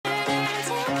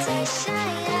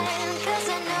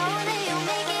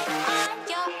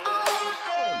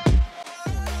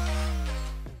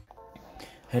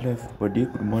Hello everybody,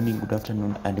 good morning, good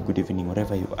afternoon and good evening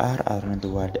wherever you are around the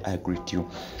world. I greet you.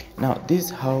 Now this is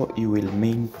how you will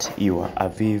mint your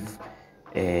Avive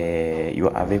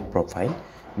profile.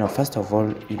 Now first of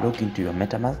all, you log into your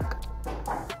MetaMask.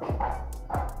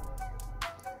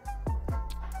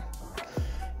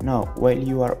 Now while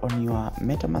you are on your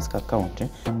MetaMask account,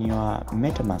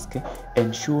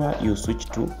 ensure you switch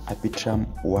to Arbitrum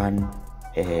 1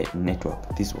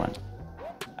 network, this one.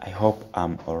 I hope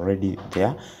I'm already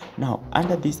there. Now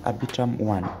under this Arbitrum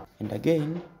 1, and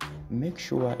again make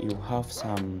sure you have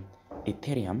some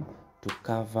Ethereum to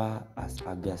cover as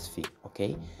a gas fee.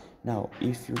 Okay, now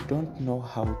if you don't know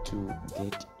how to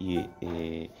get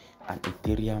an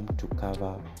Ethereum to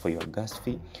cover for your gas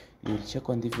fee, you will check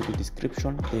on the video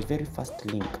description. The very first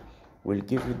link will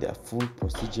give you the full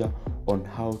procedure on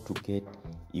how to get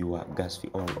your gas fee,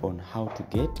 or on how to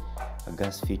get a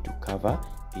gas fee to cover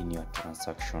in your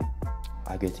transaction.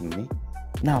 Are you getting me?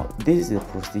 Now this is the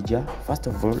procedure. First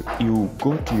of all, you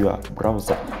go to your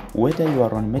browser, whether you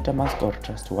are on MetaMask or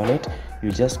Trust Wallet. You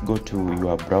just go to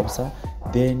your browser,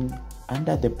 then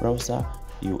under the browser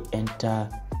you enter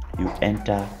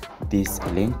this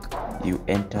link, you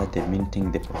enter the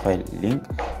minting the profile link,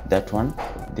 that one,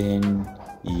 then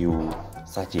you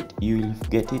search it. You will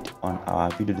get it on our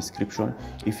video description.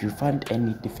 If you find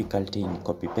any difficulty in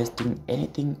copy pasting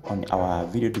anything on our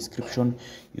video description,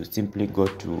 you simply go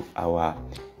to our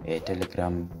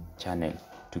Telegram channel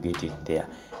to get it there.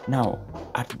 Now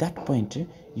at that point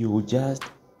you just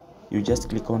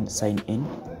click on sign in,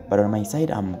 but on my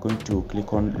side I'm going to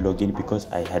click on login because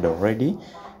I had already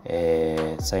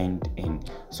signed in.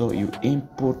 So you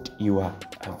input your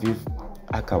Avive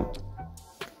account.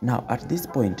 Now at this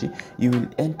point you will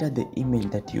enter the email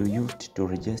that you used to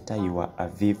register your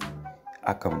Avive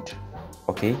account,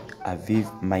 okay,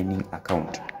 Avive Mining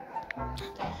account.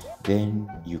 Then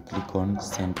you click on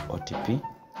send OTP.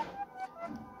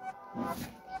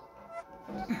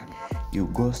 You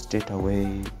go straight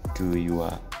away to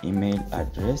your email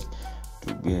address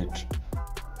to get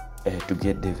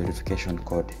the verification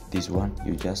code. This one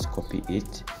you just copy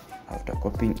it. After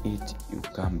copying it, you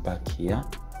come back here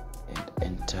and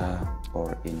enter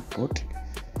or input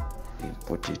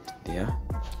it there.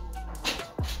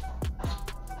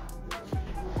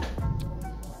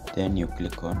 Then you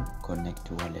click on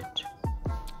connect wallet.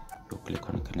 You click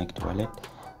on connect wallet,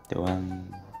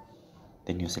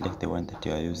 then you select the one that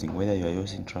you are using, whether you are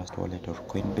using Trust Wallet or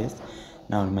Coinbase.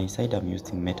 Now on my side I'm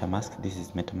using MetaMask. This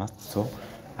is MetaMask, so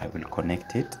I will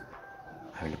connect it.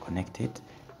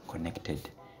 Connected.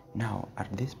 Now at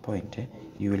this point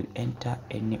you will enter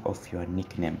any of your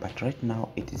nickname, but right now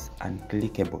it is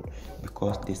unclickable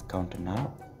because this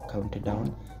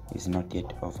countdown is not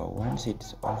yet over. Once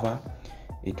it's over,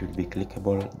 it will be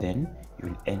clickable. Then you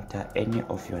will enter any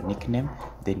of your nickname,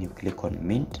 then you click on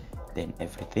mint, then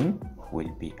everything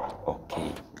will be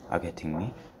okay. Are you getting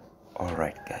me? All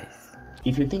right guys,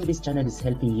 if you think this channel is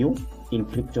helping you in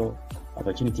crypto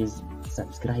opportunities,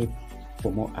 subscribe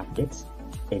for more updates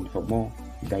and for more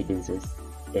guidances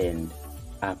and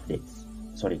updates.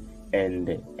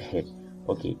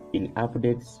 In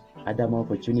updates, other more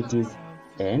opportunities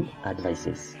and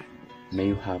advices. May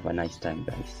you have a nice time,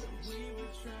 guys.